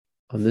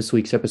On this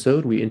week's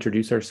episode, we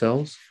introduce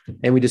ourselves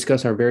and we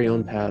discuss our very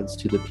own paths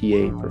to the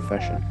PA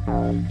profession.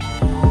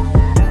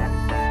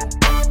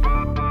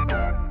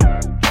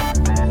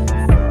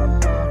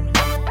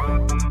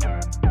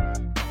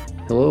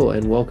 Hello,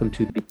 and welcome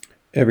to the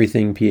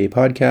Everything PA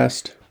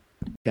podcast.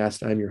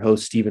 I'm your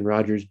host, Stephen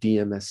Rogers,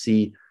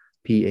 DMSC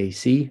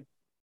PAC.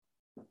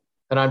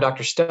 And I'm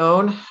Dr.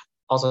 Stone,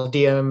 also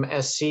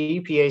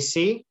DMSC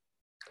PAC.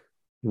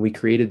 We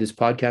created this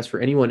podcast for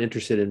anyone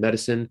interested in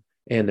medicine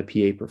and the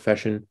PA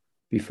profession.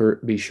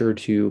 Be sure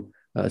to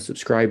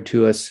subscribe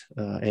to us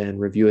and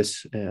review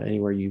us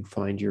anywhere you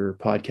find your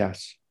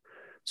podcasts.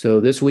 So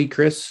this week,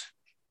 Chris,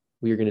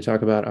 we are going to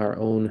talk about our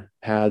own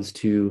paths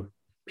to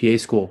PA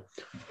school.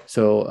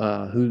 So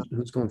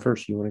who's going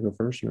first? You want to go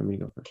first? You want me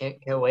to go first?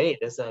 Can't wait.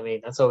 That's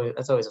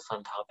always a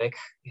fun topic.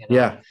 You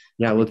know?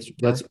 Yeah.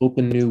 Let's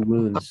open new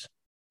wounds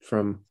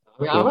from.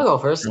 I'm gonna go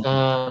first.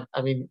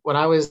 When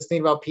I was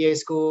thinking about PA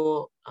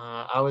school,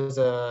 I was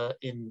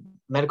in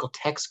medical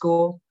tech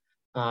school,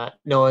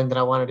 knowing that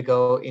I wanted to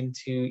go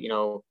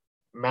into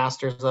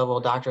master's level,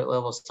 doctorate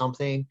level,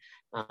 something.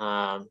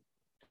 And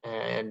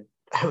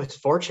I was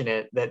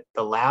fortunate that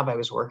the lab I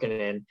was working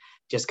in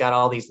just got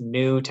all these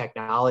new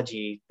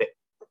technology that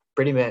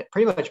pretty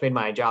much made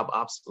my job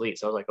obsolete.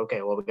 So I was like,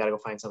 okay, well, we got to go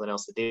find something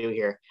else to do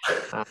here.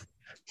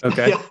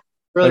 Okay. Yeah,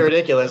 really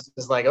ridiculous.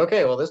 It's like,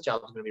 okay, well, this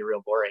job is going to be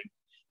real boring,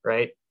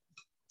 right?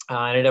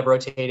 I ended up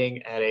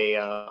rotating at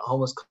a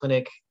homeless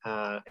clinic,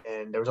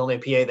 and there was only a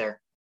PA there,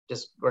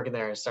 just working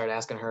there. I started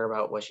asking her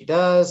about what she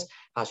does,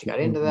 how she got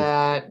into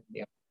that,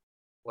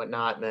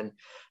 whatnot. And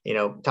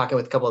then, talking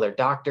with a couple of their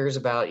doctors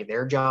about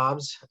their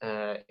jobs,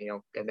 and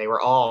they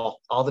were all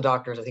the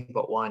doctors, I think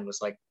but one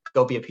was like,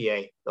 go be a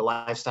PA. The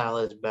lifestyle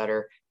is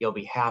better. You'll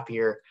be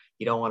happier.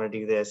 You don't want to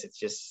do this. It's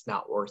just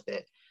not worth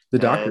it. The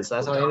doctors. So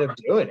that's how I ended up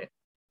doing it.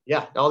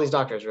 Yeah. All these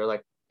doctors were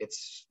like,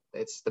 it's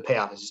the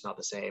payoff is just not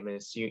the same. And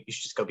it's, you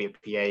should just go be a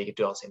PA. You can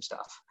do all the same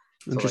stuff.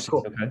 So Interesting.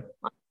 Cool. Okay.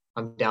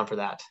 I'm down for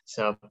that.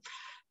 So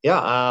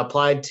yeah,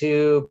 applied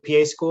to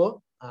PA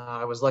school.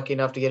 I was lucky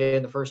enough to get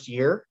in the first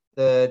year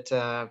that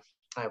I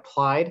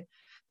applied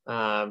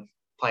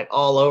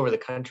all over the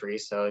country.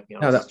 So,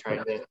 that's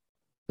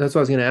what I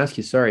was going to ask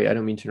you. Sorry, I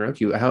don't mean to interrupt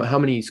you. How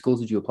many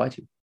schools did you apply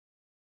to?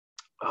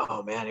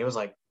 Oh man, it was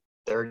like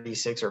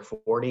 36 or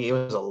 40. It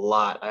was a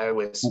lot. I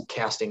was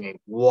casting a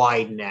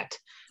wide net.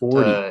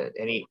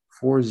 40.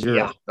 40.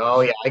 Yeah.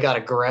 Oh yeah. I got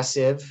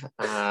aggressive.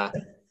 There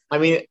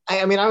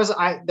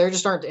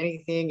just aren't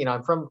anything,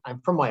 I'm from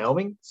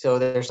Wyoming. So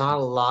there's not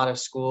a lot of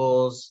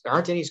schools. There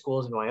aren't any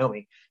schools in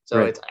Wyoming. So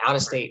Right. It's out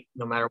of state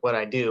no matter what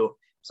I do.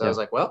 So I was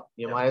like, well,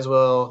 might as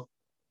well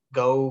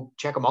go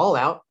check them all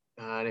out.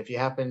 And if you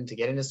happen to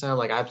get into some,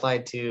 like I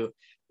applied to,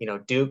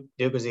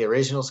 Duke was the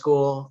original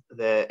school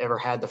that ever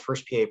had the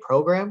first PA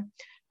program.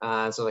 So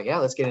I was like, yeah,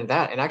 let's get into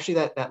that. And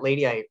actually that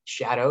lady I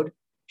shadowed,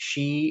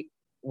 she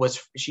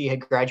had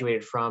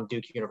graduated from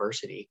Duke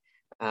University.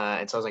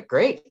 And so I was like,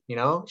 great,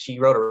 she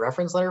wrote a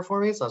reference letter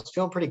for me. So I was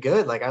feeling pretty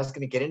good. Like I was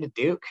going to get into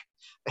Duke,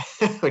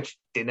 which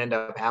didn't end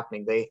up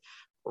happening. They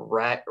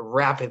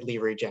rapidly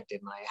rejected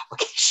my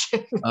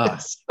application.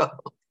 Thanks for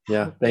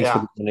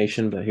the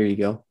donation, but here you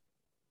go.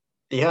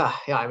 Yeah.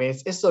 I mean,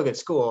 it's still a good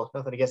school.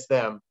 Nothing against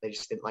them. They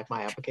just didn't like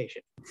my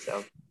application.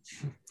 So,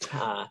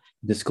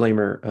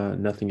 disclaimer: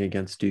 nothing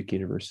against Duke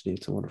University.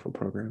 It's a wonderful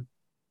program,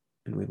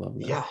 and we love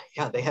that.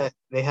 Yeah.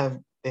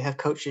 They have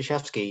Coach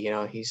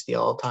Krzyzewski. He's the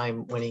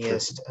all-time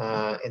winningest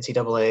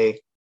NCAA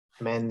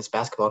men's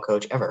basketball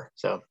coach ever.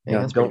 So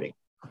that's pretty big.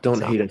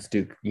 Don't hate us,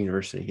 Duke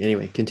University.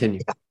 Anyway,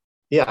 continue.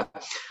 Yeah.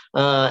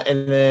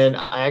 And then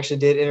I actually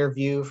did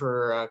interview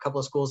for a couple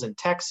of schools in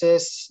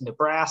Texas,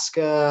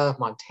 Nebraska,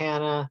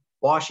 Montana,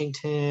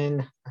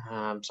 Washington.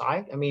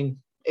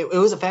 It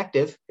was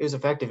effective.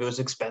 It was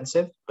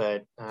expensive,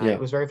 but it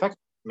was very effective.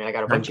 I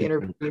got a bunch of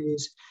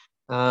interviews.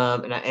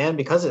 And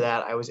because of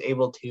that, I was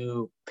able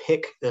to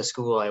pick the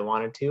school I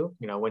wanted to.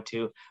 Went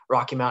to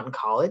Rocky Mountain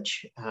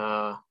College,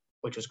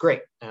 which was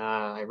great.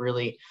 I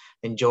really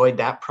enjoyed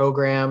that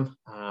program.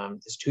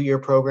 This 2-year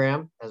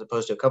program, as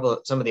opposed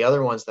to some of the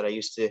other ones that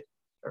I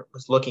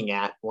was looking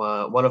at.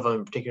 One of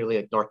them, particularly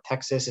like North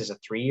Texas, is a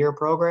 3-year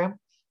program.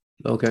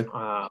 Okay.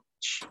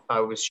 I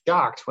was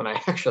shocked when I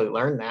actually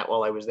learned that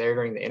while I was there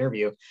during the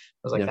interview. I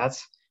was like,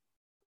 that's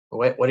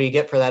what do you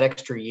get for that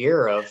extra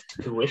year of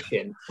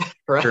tuition,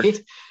 right? Sure.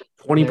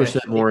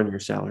 20% more in your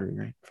salary,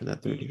 right? For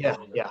that 30 years.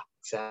 Yeah,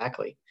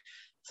 exactly.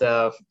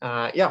 So,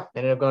 ended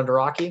up going to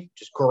Rocky,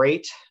 which is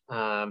great.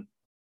 That's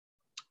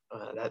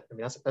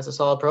a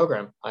solid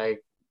program. I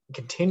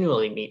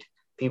continually meet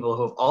people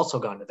who have also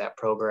gone to that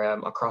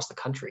program across the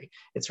country.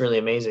 It's really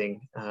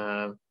amazing,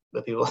 the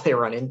people they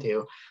run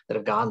into that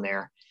have gone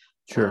there.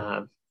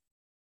 Sure.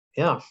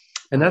 Yeah.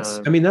 And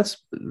that's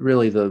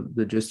really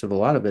the gist of a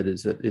lot of it,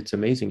 is that it's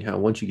amazing how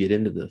once you get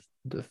into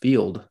the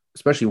field,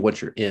 especially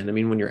what you're in,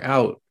 when you're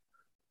out,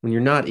 when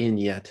you're not in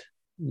yet,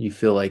 you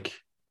feel like,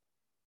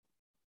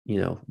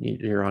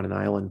 you're on an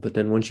island. But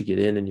then once you get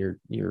in and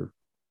you're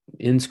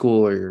in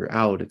school or you're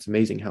out, it's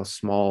amazing how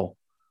small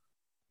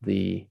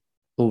the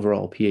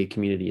overall PA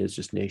community is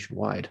just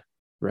nationwide,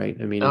 right?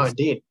 I mean, Oh,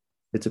 indeed.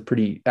 it's a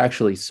pretty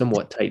actually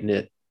somewhat tight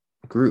knit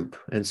group,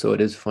 and so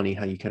it is funny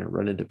how you kind of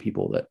run into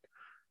people that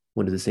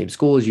went to the same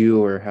school as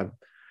you or have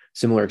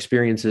similar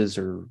experiences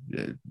or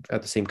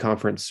at the same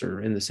conference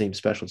or in the same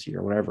specialty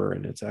or whatever,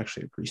 and it's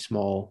actually a pretty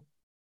small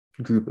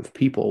group of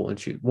people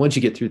once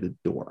you get through the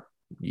door.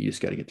 You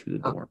just got to get through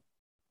the door.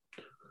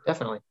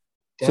 Definitely.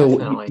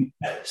 So,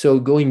 so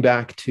going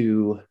back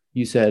to,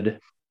 you said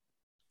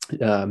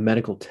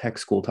medical tech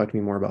school. Talk to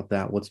me more about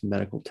that. What's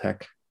medical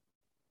tech?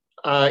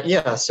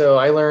 Yeah, so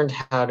I learned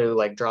how to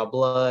like draw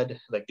blood,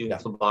 like doing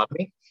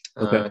phlebotomy,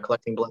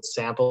 collecting blood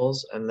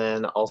samples, and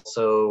then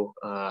also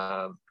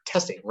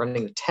testing,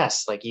 running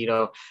tests. Like,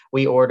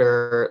 we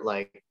order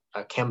like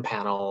a chem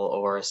panel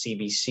or a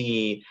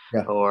CBC,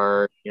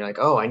 or you're like,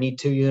 oh, I need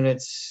 2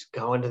 units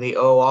going to the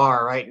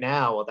OR right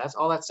now. Well,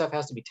 all that stuff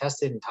has to be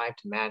tested and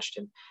typed and matched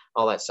and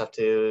all that stuff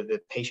to the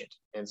patient.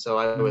 And so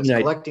I was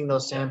collecting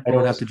those samples. I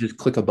don't have to just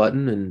click a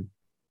button and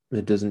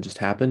it doesn't just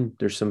happen.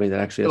 There's somebody that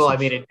actually has. Well, I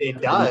mean,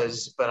 it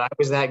does, but I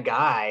was that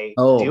guy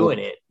doing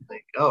it.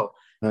 Like,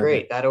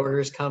 great, that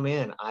order's come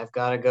in. I've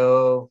got to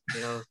go,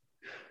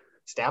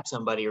 stab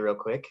somebody real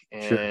quick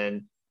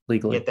and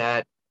legally get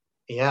that.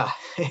 Yeah.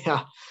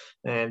 Yeah.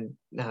 And,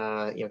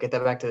 get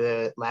that back to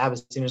the lab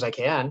as soon as I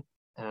can.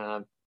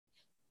 And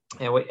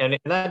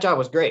that job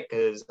was great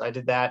because I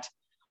did that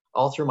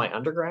all through my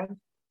undergrad.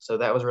 So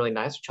that was really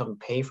nice, which helped me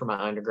pay for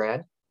my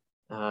undergrad.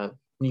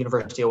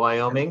 University of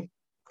Wyoming,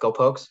 go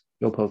Pokes.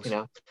 Go Pokes.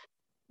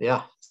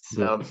 Yeah.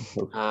 So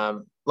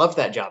loved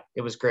that job.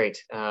 It was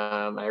great.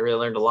 I really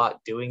learned a lot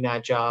doing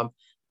that job.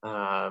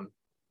 I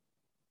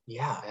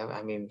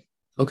mean,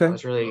 I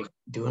was really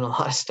doing a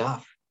lot of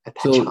stuff at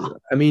that job.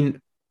 I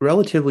mean,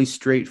 relatively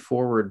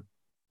straightforward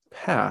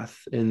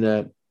path in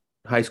that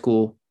high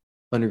school,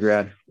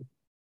 undergrad,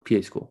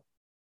 PA school.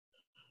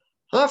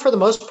 For the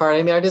most part.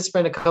 I mean, I did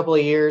spend a couple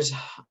of years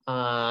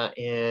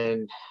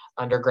in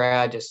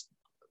undergrad just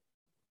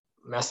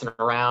messing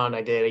around.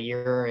 I did a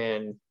year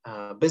in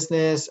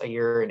business, a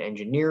year in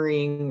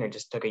engineering. I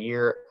just took a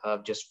year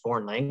of just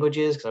foreign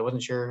languages because I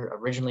wasn't sure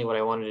originally what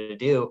I wanted to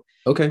do.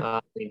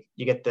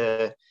 You get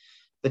the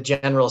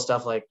general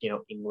stuff like,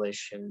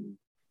 English and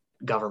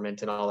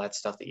government and all that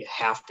stuff that you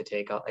have to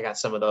take. I got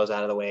some of those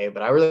out of the way,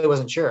 but I really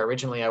wasn't sure.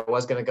 Originally, I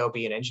was going to go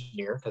be an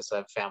engineer because I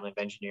have a family of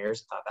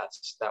engineers. I thought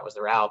that was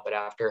the route. But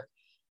after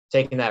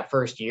taking that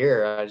first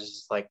year, I was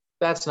just like,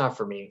 that's not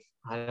for me.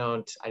 I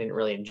didn't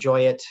really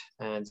enjoy it.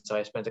 And so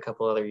I spent a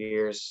couple other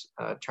years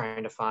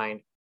trying to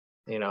find,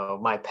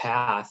 my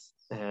path.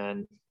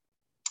 And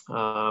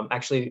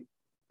actually,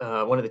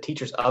 one of the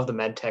teachers of the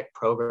MedTech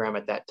program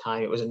at that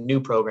time, it was a new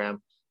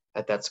program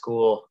at that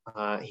school.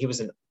 He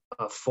was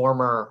a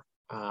former,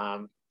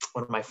 one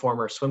of my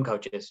former swim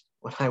coaches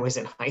when I was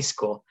in high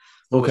school,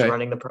 who was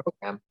running the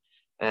program.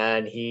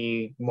 And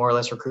he more or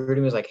less recruited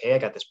me. He was like, hey, I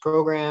got this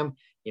program.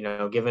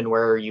 Given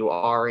where you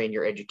are in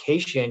your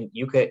education,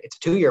 it's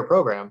a 2-year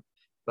program,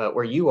 but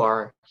where you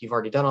are, you've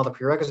already done all the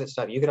prerequisite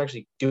stuff. You could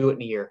actually do it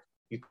in a year.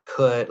 You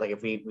could, like,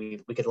 if we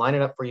could line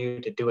it up for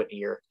you to do it in a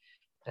year.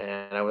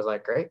 And I was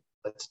like, great,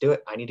 let's do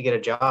it. I need to get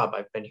a job.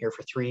 I've been here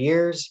for 3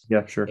 years.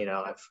 Yeah, sure.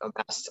 I've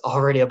amassed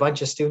already a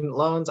bunch of student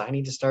loans. I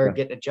need to start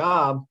getting a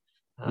job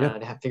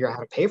to figure out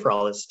how to pay for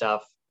all this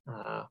stuff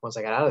once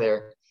I got out of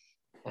there.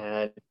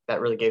 And that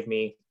really gave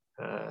me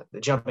the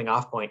jumping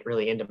off point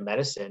really into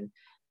medicine.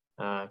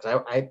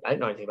 Because I didn't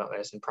know anything about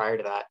medicine prior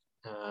to that.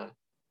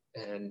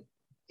 And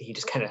he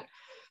just kind of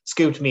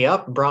scooped me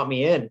up and brought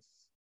me in.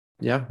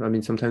 Yeah. I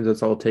mean, sometimes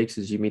that's all it takes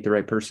is you meet the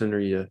right person or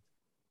you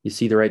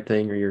see the right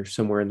thing or you're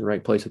somewhere in the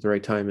right place at the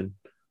right time and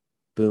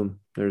boom,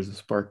 there's a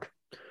spark.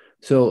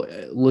 So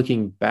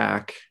looking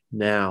back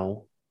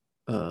now,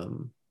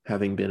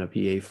 having been a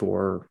PA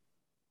for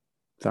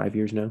 5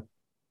 years now,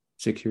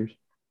 6 years.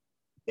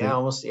 Yeah,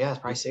 almost. Yeah, it's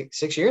probably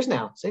 6 years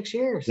now. 6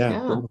 years.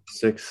 Yeah.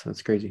 6.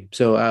 That's crazy.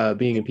 So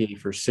being a PA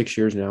for 6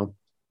 years now,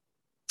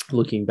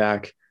 looking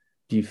back,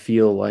 do you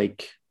feel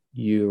like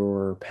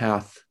your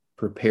path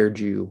prepared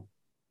you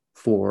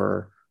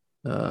for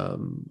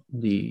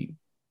the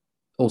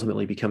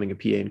ultimately becoming a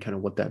PA and kind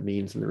of what that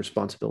means and the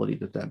responsibility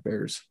that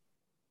bears?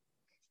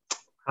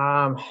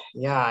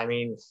 Yeah, I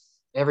mean,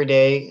 every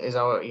day is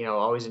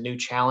always a new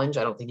challenge.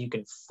 I don't think you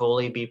can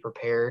fully be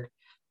prepared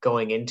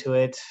going into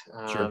it.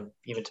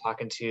 Even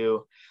talking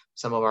to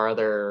some of our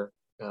other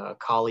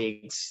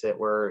colleagues that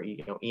were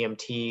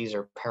EMTs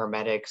or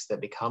paramedics that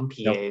become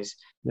PAs,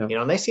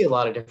 and they see a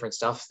lot of different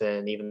stuff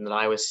than even that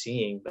I was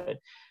seeing. But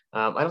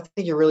I don't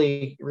think you're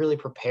really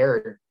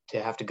prepared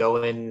to have to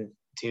go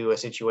into a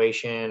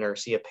situation or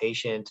see a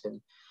patient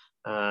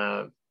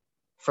and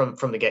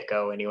from the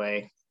get-go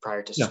anyway,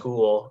 prior to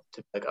school,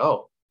 to be like,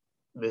 oh,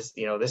 this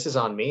is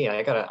on me.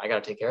 I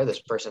gotta take care of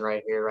this person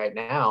right here, right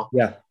now.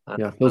 Yeah.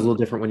 Feels a little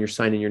different when you're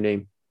signing your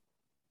name.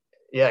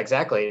 Yeah,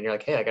 exactly. And you're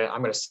like, hey,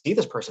 I'm gonna see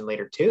this person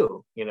later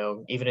too.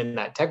 Even in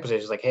that tech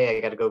position, it's like, hey,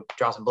 I gotta go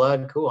draw some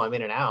blood. Cool, I'm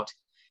in and out.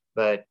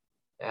 But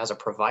as a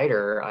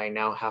provider, I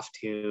now have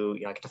to,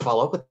 I get to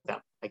follow up with them.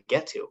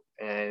 get to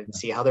and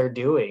see how they're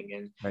doing,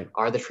 and Right.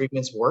 are the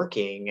treatments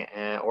working,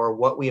 or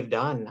what we have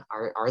done,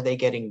 are they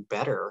getting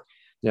better?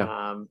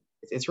 Yeah.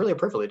 It's really a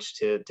privilege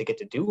to get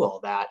to do all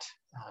that.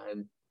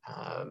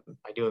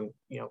 By doing,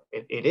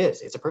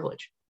 it's a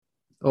privilege.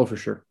 Oh, for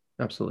sure.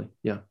 Absolutely.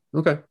 Yeah.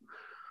 Okay.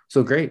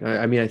 So great.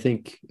 I mean, I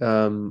think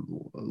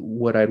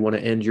what I'd want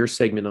to end your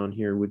segment on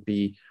here would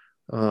be,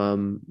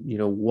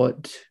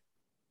 what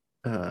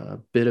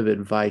bit of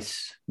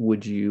advice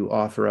would you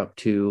offer up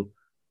to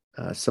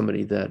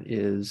somebody that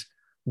is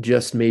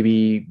just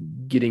maybe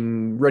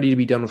getting ready to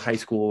be done with high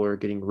school or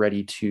getting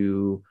ready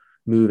to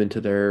move into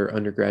their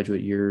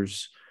undergraduate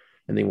years,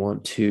 and they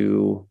want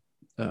to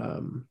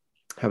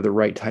have the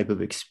right type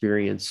of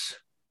experience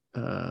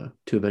to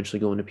eventually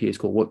go into PA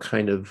school? What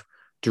kind of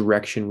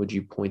direction would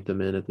you point them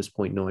in at this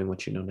point, knowing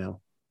what you know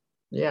now?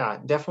 Yeah,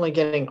 definitely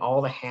getting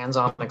all the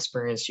hands-on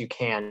experience you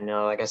can.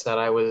 Like I said,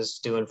 I was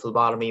doing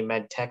phlebotomy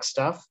med tech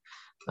stuff,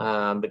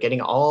 but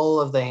getting all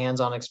of the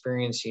hands-on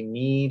experience you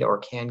need or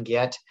can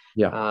get.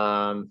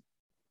 Yeah.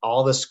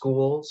 All the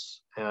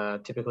schools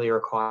typically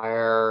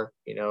require,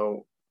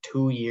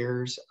 2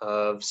 years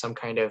of some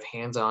kind of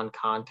hands-on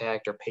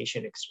contact or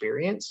patient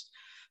experience.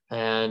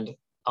 And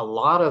a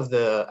lot of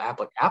the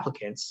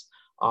applicants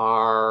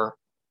are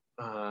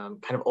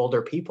kind of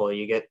older people.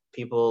 You get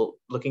people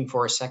looking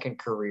for a second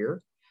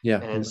career. Yeah.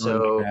 And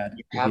so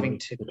you're having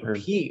to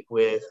compete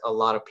with a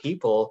lot of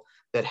people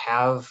that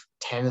have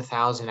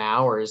 10,000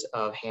 hours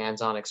of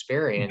hands-on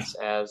experience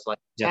as like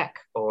tech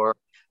or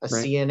a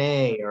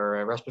CNA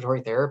or a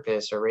respiratory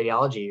therapist or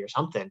radiology or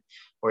something,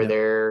 where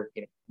they're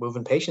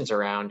moving patients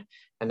around,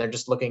 and they're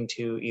just looking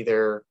to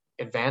either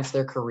advance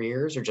their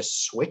careers or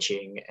just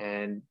switching.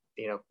 And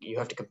you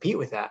have to compete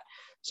with that.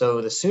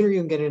 So the sooner you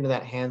can get into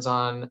that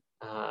hands-on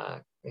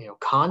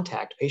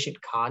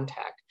patient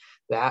contact,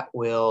 that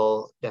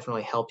will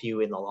definitely help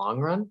you in the long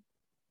run.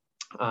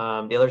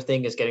 The other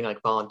thing is getting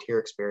like volunteer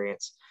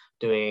experience,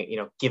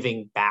 doing,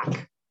 giving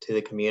back to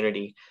the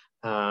community.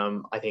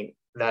 I think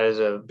that is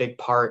a big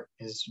part.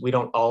 Is we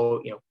don't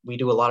all, we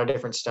do a lot of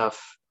different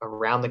stuff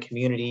around the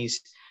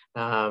communities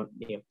that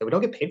we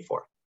don't get paid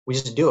for. We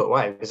just do it.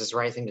 Why? Because it's the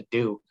right thing to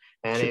do.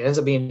 And it ends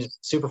up being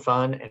just super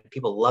fun, and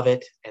people love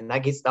it. And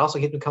that also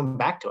gets them coming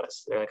back to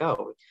us. They're like,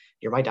 "Oh,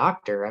 you're my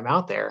doctor. I'm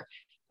out there.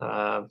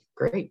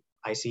 Great.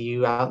 I see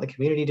you out in the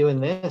community doing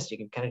this." You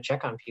can kind of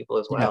check on people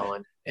as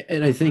well.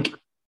 And I think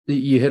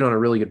you hit on a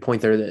really good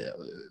point there, that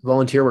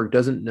volunteer work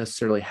doesn't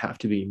necessarily have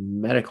to be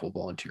medical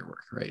volunteer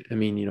work, right? I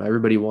mean,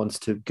 everybody wants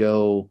to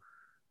go,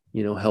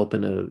 help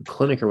in a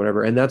clinic or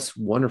whatever, and that's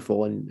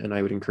wonderful. And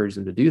I would encourage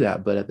them to do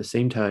that. But at the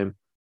same time,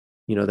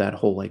 that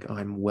whole like,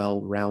 I'm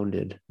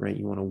well-rounded, right?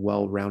 You want a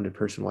well-rounded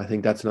person. Well, I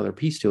think that's another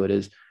piece to it,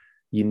 is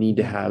you need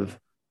to have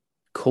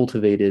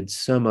cultivated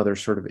some other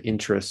sort of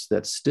interest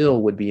that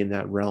still would be in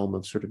that realm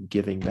of sort of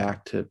giving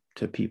back to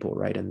people,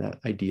 right? And that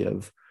idea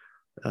of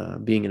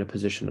being in a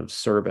position of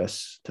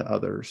service to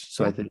others.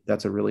 So I think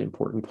that's a really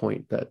important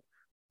point, that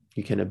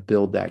you kind of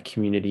build that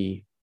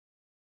community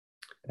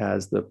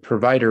as the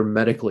provider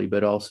medically,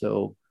 but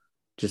also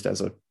just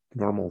as a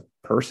normal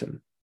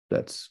person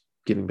that's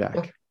giving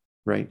back.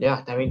 Right.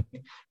 Yeah. I mean,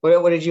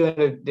 what did you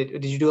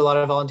did you do a lot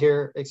of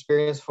volunteer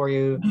experience for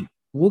you?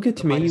 We'll get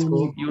to me. You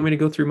want me to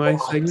go through my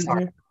segment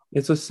here?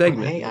 It's a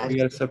segment. Hey, we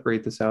got to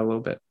separate this out a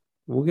little bit.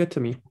 We'll get to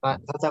me. I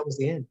thought that was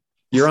the end.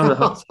 You're on the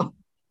hot seat.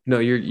 No,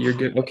 you're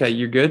good. Okay,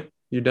 you're good.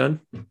 You're done.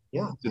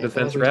 Yeah. The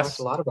defense rests.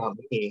 Talked a lot about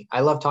me. I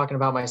love talking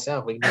about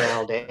myself. We can do that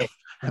all day.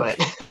 But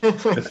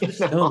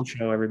film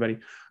show, everybody.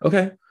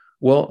 Okay.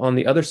 Well, on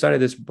the other side of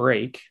this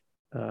break,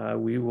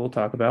 we will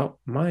talk about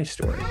my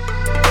story.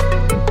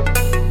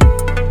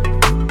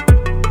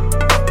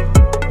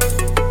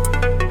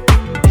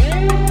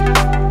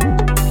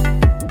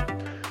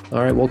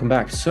 All right, welcome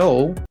back.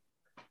 So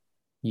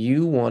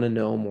you want to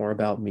know more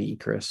about me,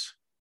 Chris?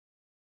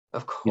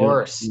 Of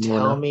course.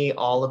 Tell me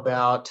all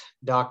about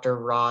Dr.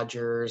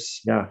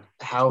 Rogers,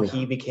 how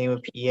he became a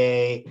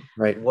PA,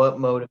 right? What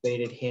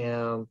motivated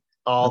him,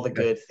 all the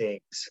good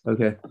things.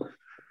 Okay.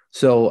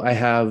 So I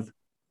have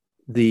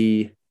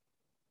the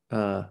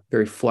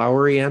very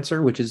flowery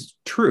answer, which is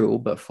true,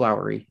 but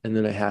flowery. And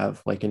then I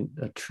have like a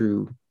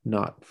true,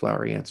 not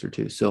flowery answer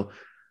too. So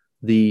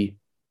the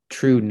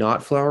true,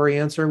 not flowery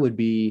answer would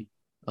be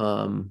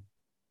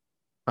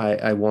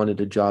I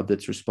wanted a job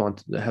that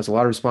has a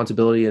lot of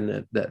responsibility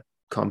and that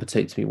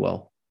compensates me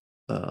well.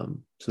 So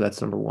that's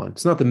number one.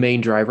 It's not the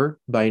main driver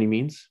by any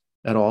means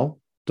at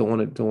all. Don't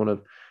want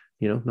to,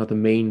 not the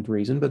main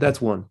reason, but that's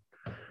one.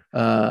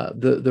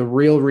 The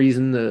real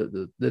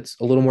reason that's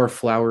a little more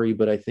flowery,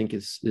 but I think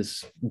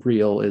is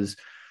real, is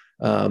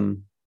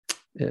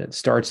it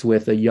starts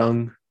with a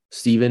young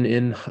Stephen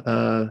in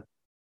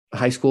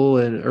high school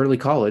and early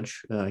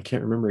college. I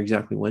can't remember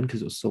exactly when,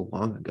 because it was so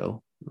long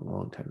ago, a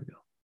long time ago.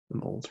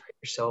 I'm old.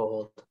 You're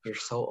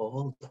so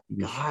old.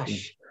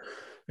 Gosh.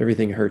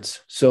 Everything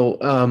hurts. So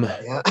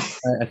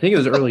I think it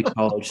was early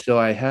college. So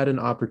I had an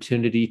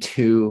opportunity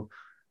to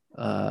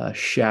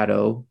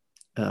shadow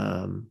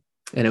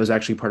And it was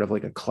actually part of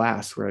like a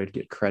class where I'd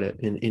get credit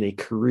in a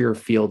career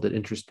field that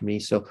interested me.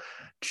 So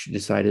she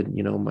decided,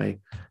 my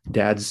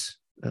dad's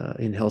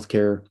in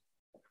healthcare,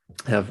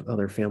 have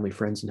other family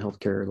friends in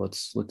healthcare.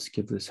 Let's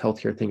give this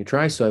healthcare thing a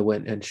try. So I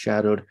went and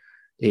shadowed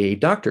a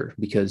doctor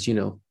because,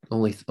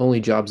 only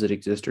jobs that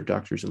exist are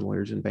doctors and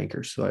lawyers and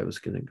bankers. So I was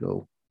going to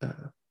go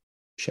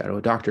shadow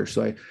a doctor.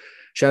 So I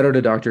shadowed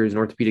a doctor. He's an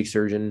orthopedic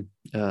surgeon,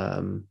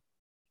 kind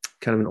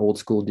of an old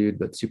school dude,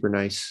 but super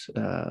nice.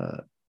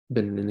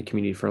 Been in the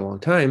community for a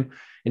long time.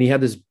 And he had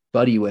this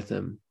buddy with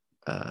him,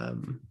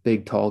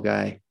 big, tall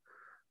guy.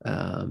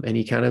 And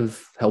he kind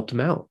of helped him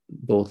out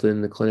both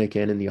in the clinic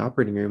and in the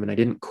operating room. And I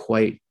didn't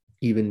quite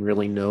even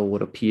really know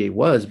what a PA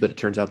was, but it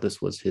turns out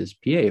this was his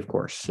PA, of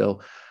course.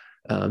 So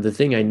the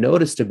thing I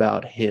noticed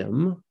about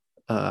him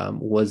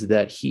was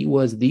that he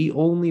was the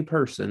only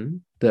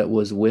person that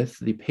was with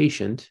the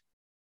patient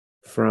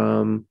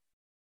on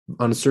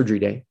a surgery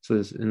day. So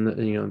this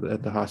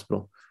at the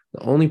hospital,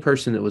 the only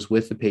person that was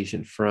with the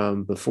patient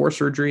from before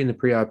surgery in the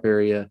pre-op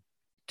area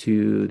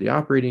to the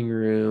operating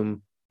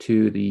room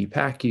to the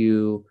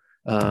PACU,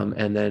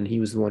 and then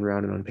he was the one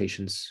rounding on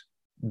patients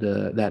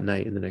that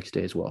night and the next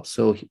day as well.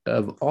 So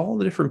of all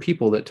the different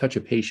people that touch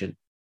a patient,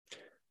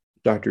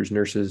 doctors,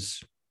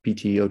 nurses,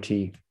 PT,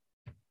 OT,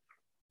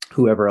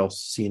 whoever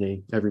else,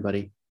 CNA,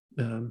 everybody.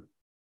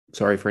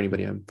 Sorry for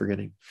anybody I'm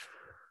forgetting.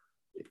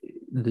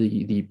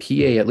 The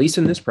PA, at least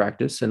in this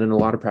practice and in a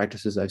lot of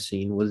practices I've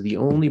seen, was the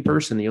only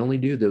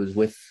dude that was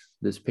with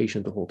this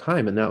patient the whole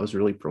time. And that was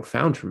really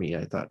profound for me.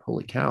 I thought,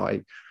 holy cow,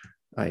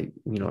 I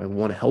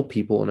want to help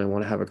people and I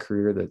want to have a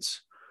career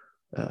that's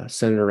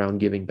centered around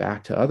giving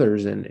back to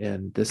others.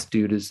 And this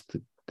dude is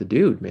the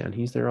dude, man.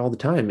 He's there all the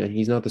time, and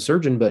he's not the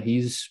surgeon, but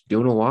he's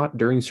doing a lot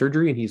during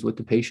surgery, and he's with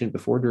the patient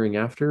before, during,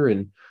 after,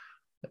 and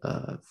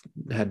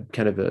had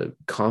kind of a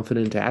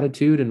confident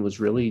attitude and was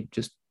really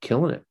just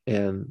killing it.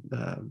 And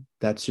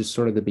that's just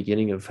sort of the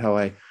beginning of how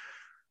I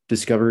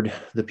discovered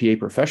the PA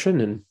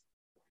profession,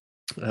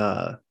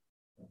 and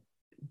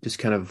just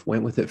kind of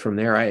went with it from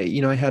there.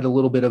 I had a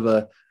little bit of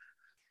a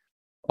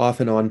off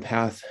and on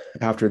path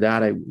after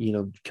that. I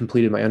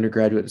completed my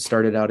undergraduate,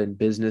 started out in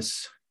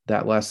business.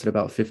 That lasted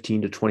about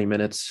 15 to 20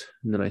 minutes.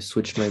 And then I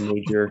switched my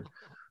major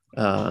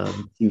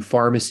to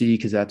pharmacy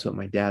because that's what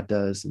my dad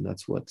does. And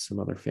that's what some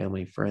other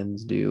family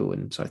friends do.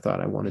 And so I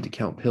thought I wanted to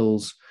count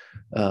pills.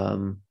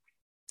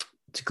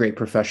 It's a great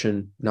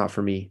profession, not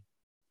for me.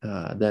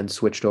 Then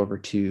switched over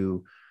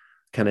to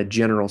kind of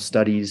general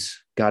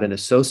studies, got an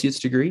associate's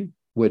degree,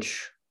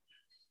 which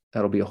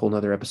that'll be a whole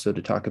nother episode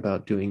to talk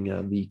about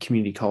doing the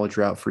community college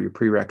route for your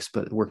prereqs,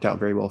 but it worked out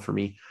very well for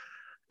me.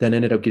 Then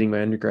ended up getting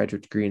my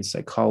undergraduate degree in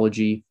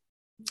psychology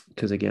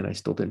because, again, I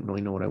still didn't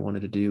really know what I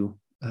wanted to do.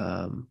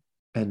 And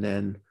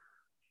then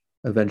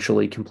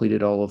eventually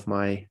completed all of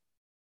my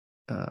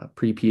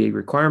pre-PA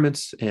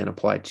requirements and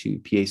applied to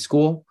PA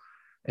school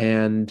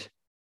and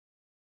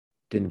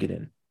didn't get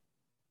in,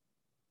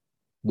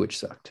 which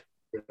sucked.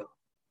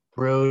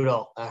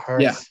 Brutal. That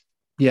hurts.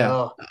 Yeah.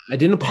 Oh. I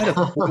didn't apply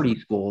to 40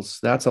 schools.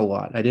 That's a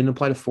lot. I didn't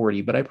apply to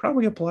 40, but I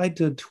probably applied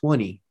to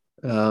 20.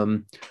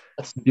 That's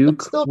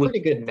still a pretty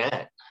good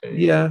net.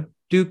 Yeah.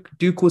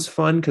 Duke was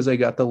fun because I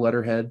got the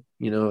letterhead,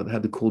 it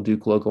had the cool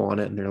Duke logo on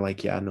it, and they're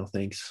like, yeah, no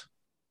thanks.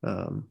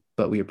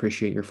 But we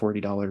appreciate your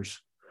 $40.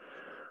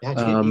 Yeah,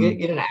 did you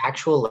get an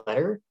actual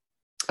letter?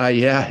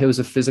 Yeah, it was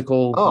a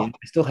physical. Oh, I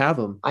still have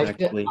them.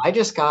 Actually, I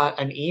just got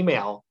an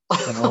email.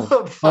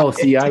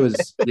 See,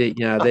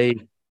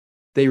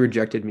 they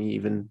rejected me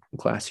even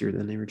classier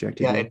than they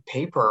rejected me. Yeah,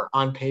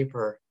 on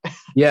paper.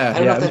 Yeah, I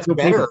don't know if that's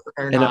better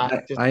or not.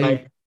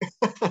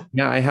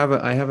 I have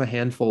a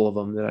handful of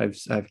them that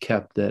I've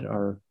kept that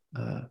are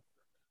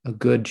a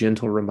good,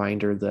 gentle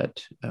reminder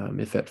that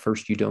if at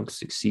first you don't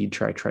succeed,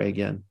 try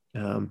again.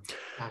 And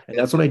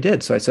that's what I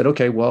did. So I said,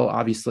 okay, well,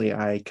 obviously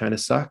I kind of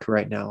suck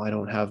right now. I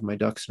don't have my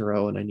ducks in a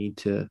row and I need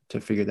to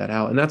figure that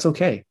out. And that's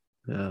okay.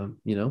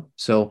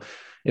 So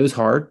it was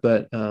hard,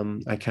 but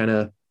I kind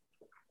of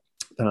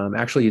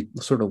actually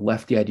sort of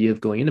left the idea of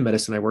going into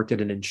medicine. I worked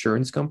at an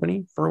insurance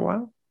company for a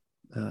while.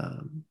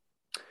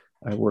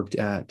 I worked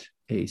at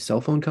a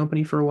cell phone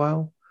company for a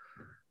while.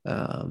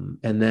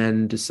 And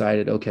then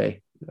decided,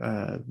 okay,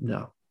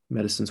 no,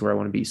 medicine's where I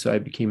want to be. So I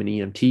became an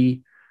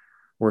EMT,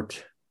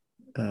 worked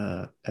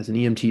as an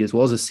EMT as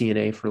well as a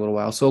CNA for a little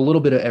while. So a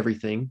little bit of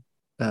everything,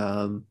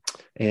 and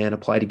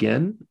applied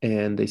again.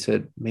 And they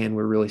said, man,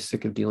 we're really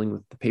sick of dealing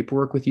with the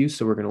paperwork with you,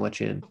 so we're going to let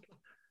you in.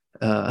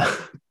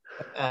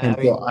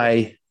 So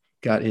I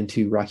got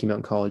into Rocky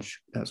Mountain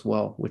College as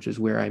well, which is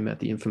where I met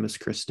the infamous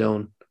Chris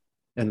Stone,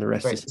 and the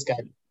rest is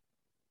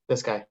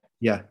this guy.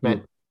 Yeah.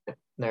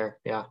 There.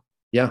 Yeah.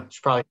 Yeah.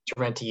 Should probably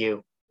rent to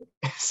you.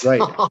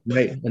 Right.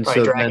 And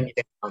so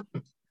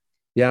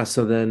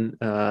then,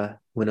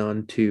 went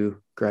on to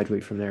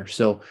graduate from there.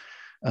 So,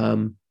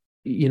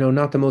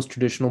 not the most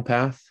traditional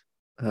path,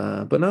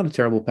 but not a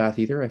terrible path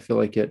either. I feel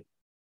like it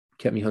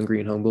kept me hungry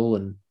and humble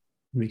and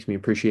makes me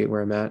appreciate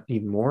where I'm at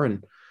even more,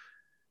 and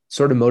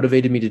sort of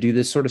motivated me to do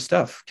this sort of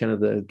stuff, kind of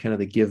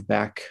the give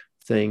back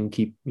thing,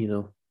 keep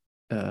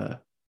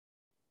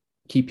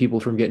keep people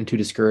from getting too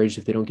discouraged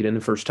if they don't get in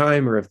the first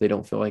time, or if they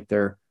don't feel like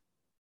they're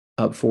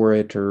up for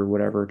it or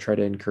whatever. Try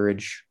to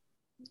encourage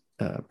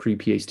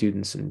pre-PA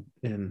students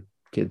and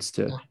kids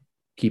to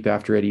keep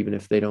after it, even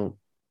if they don't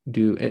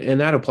do. And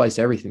that applies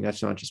to everything.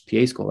 That's not just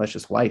PA school. That's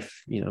just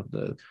life.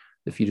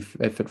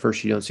 If at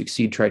first you don't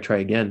succeed, try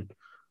again.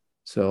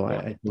 So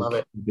I think love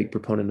it. I'm a big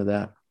proponent of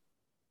that.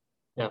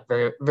 Yeah,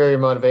 very, very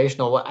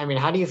motivational. I mean,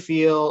 how do you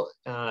feel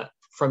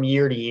from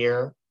year to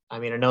year? I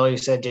mean, I know you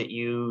said that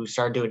you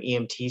started doing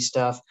EMT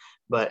stuff,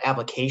 but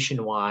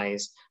application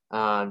wise,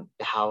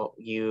 how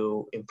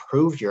you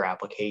improved your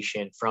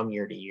application from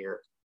year to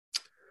year?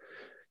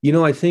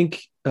 I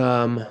think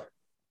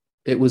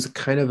it was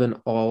kind of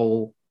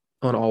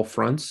on all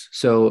fronts.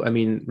 So, I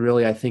mean,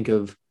 really, I think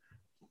of,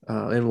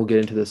 and we'll get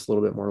into this a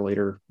little bit more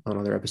later on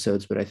other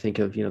episodes, but I think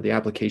of, the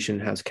application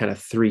has kind of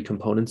three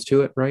components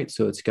to it, right?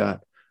 So it's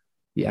got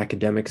the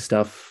academic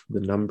stuff,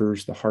 the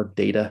numbers, the hard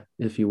data,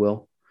 if you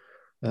will.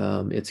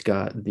 It's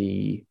got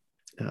the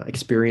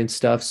experience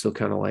stuff. So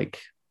kind of like,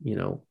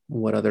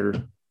 what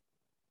other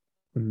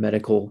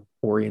medical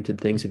oriented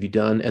things have you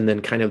done? And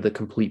then kind of the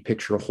complete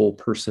picture, a whole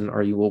person.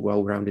 Are you a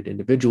well-rounded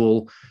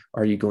individual?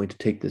 Are you going to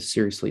take this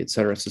seriously, et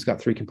cetera? So it's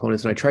got three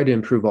components, and I tried to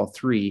improve all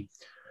three.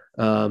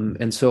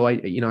 And so I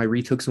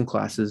retook some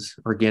classes.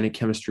 Organic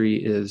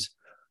chemistry is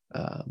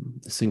the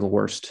single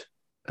worst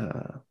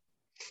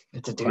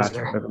it's a class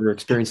I've ever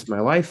experienced in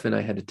my life, and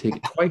I had to take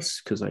it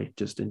twice because I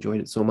just enjoyed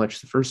it so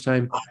much the first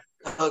time.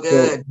 Oh,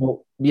 good.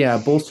 So,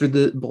 bolstered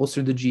the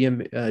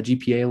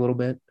GPA a little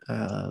bit,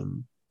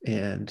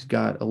 and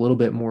got a little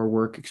bit more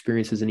work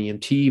experience as an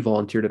EMT.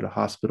 Volunteered at a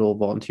hospital.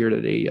 Volunteered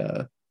at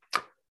a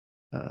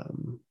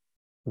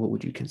what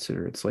would you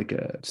consider?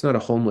 It's not a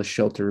homeless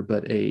shelter,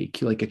 but a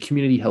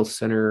community health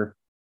center.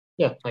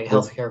 Yeah, like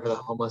healthcare for the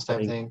homeless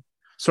type thing.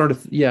 Sort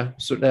of, yeah,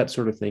 so that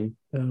sort of thing,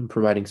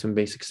 providing some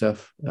basic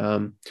stuff.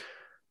 And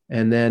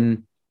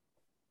then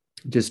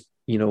just,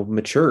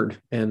 matured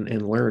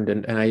and learned.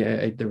 And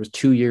I there was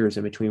 2 years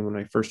in between when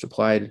I first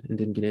applied and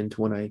didn't get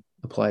into when I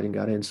applied and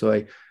got in.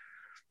 So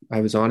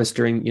I was honest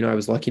during, I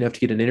was lucky enough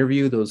to get an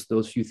interview.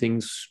 Those few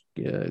things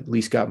at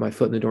least got my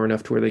foot in the door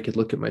enough to where they could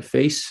look at my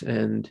face.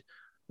 And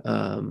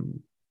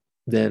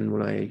then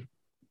when I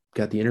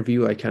got the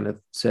interview, I kind of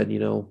said,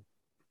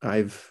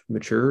 I've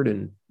matured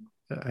and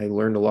I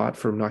learned a lot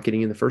from not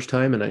getting in the first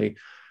time. And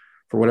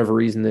for whatever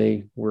reason,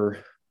 they were,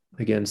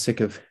 again,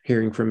 sick of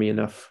hearing from me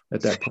enough at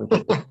that point.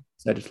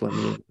 So I just let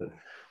me in.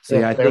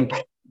 So I think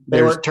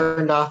they weren't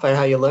turned off by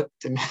how you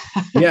looked.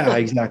 Yeah,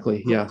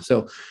 exactly. Yeah.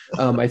 So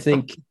I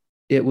think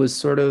it was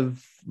sort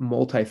of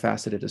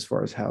multifaceted as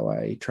far as how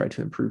I tried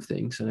to improve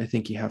things. And I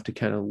think you have to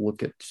kind of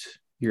look at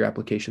your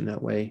application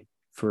that way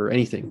for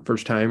anything,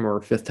 first time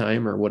or fifth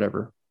time or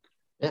whatever.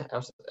 Yeah,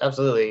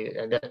 absolutely.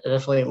 And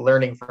definitely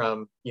learning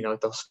from,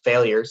 those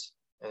failures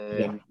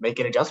and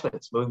making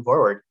adjustments moving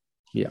forward.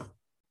 Yeah.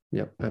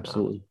 Yep.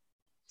 Absolutely.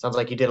 Sounds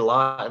like you did a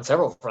lot on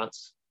several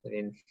fronts. I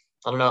mean,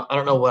 I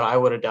don't know what I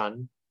would have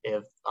done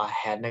if I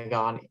hadn't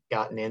gotten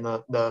in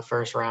the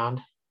first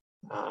round.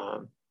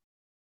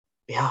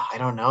 I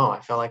don't know. I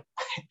felt like,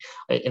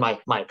 in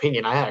my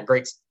opinion, I had a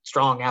great,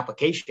 strong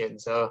application.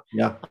 So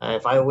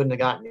if I wouldn't have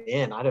gotten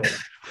in, I don't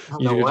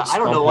know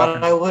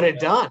what I would have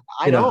done.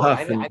 I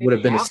would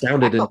have been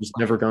astounded and just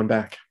never gone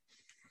back.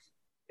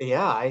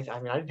 Yeah, I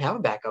mean, I didn't have a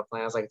backup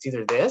plan. I was like, it's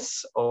either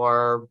this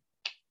or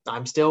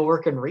I'm still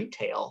working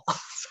retail.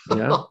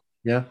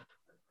 Yeah.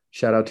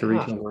 Shout out to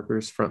retail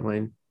workers,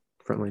 frontline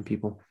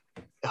people.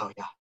 Oh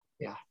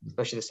yeah,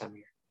 especially this time of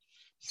year.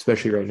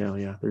 Especially right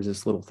now, there's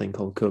this little thing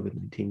called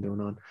COVID-19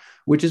 going on,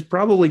 which is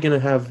probably going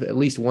to have at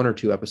least 1 or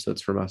 2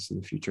 episodes from us in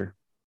the future,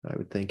 I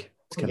would think.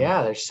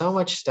 There's so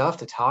much stuff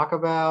to talk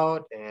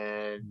about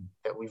and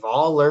that we've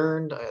all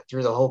learned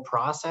through the whole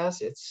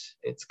process.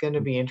 It's going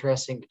to be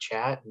interesting to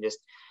chat and just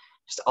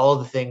all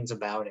the things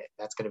about it.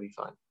 That's going to be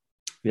fun.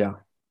 Yeah.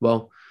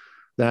 Well,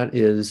 that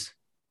is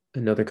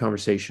another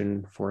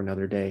conversation for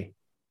another day.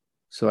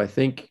 So I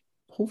think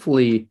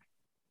hopefully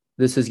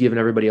this has given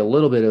everybody a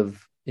little bit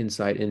of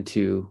insight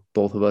into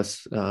both of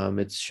us.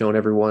 It's shown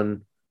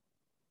everyone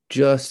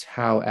just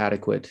how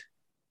adequate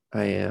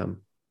I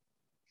am.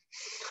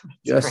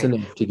 Just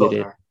enough to get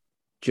in.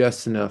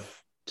 Just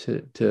enough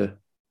to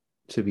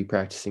be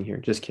practicing here.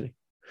 Just kidding.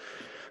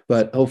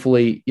 But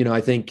hopefully,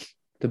 I think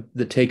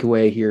the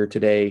takeaway here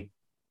today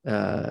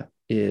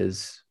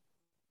is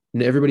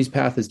everybody's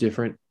path is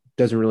different.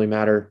 Doesn't really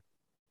matter.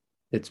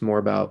 It's more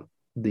about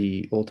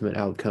the ultimate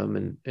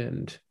outcome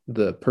and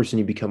the person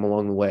you become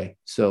along the way.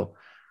 So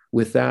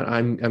with that,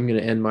 I'm going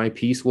to end my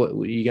piece. What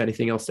you got?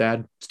 Anything else to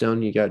add,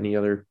 Stone? You got any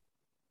other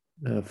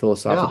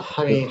philosophical?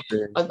 No, I mean,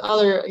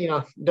 other,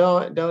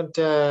 don't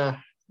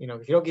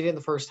if you don't get in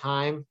the first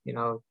time,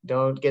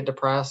 don't get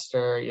depressed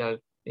or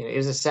it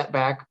was a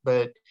setback,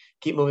 but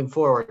keep moving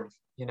forward.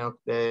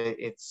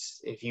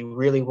 It's if you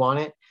really want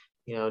it,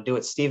 do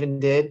what Stephen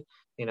did.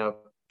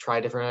 Try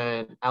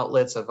different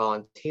outlets of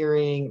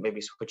volunteering,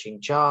 maybe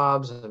switching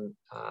jobs and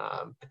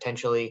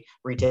potentially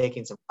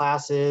retaking some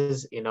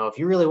classes. If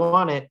you really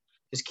want it,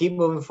 just keep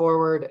moving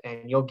forward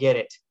and you'll get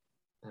it.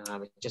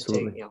 Just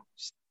Absolutely.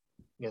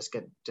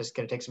 take, just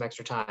gonna take some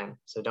extra time.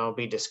 So don't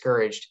be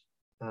discouraged.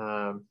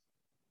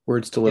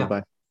 Words to live Yeah,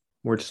 by.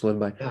 Words to live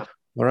by. yeah,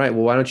 All right.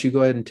 Well, why don't you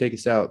go ahead and take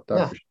us out, yeah.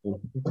 Dr.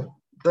 Stone?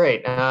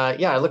 Great.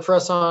 Look for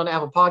us on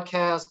Apple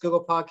Podcasts,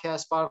 Google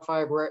Podcasts,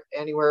 Spotify,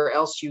 anywhere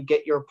else you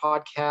get your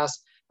podcast.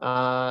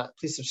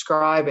 Please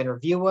subscribe and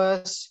review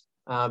us.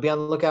 Be on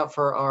the lookout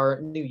for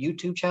our new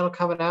YouTube channel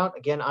coming out.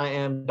 Again, I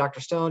am Dr.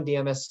 Stone,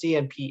 DMSC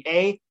and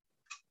PA.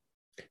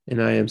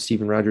 And I am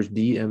Stephen Rogers,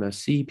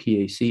 DMSC,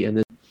 PAC, and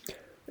this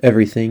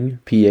Everything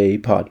PA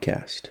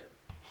Podcast.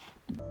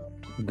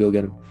 Go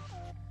get them.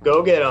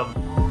 Go get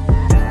them.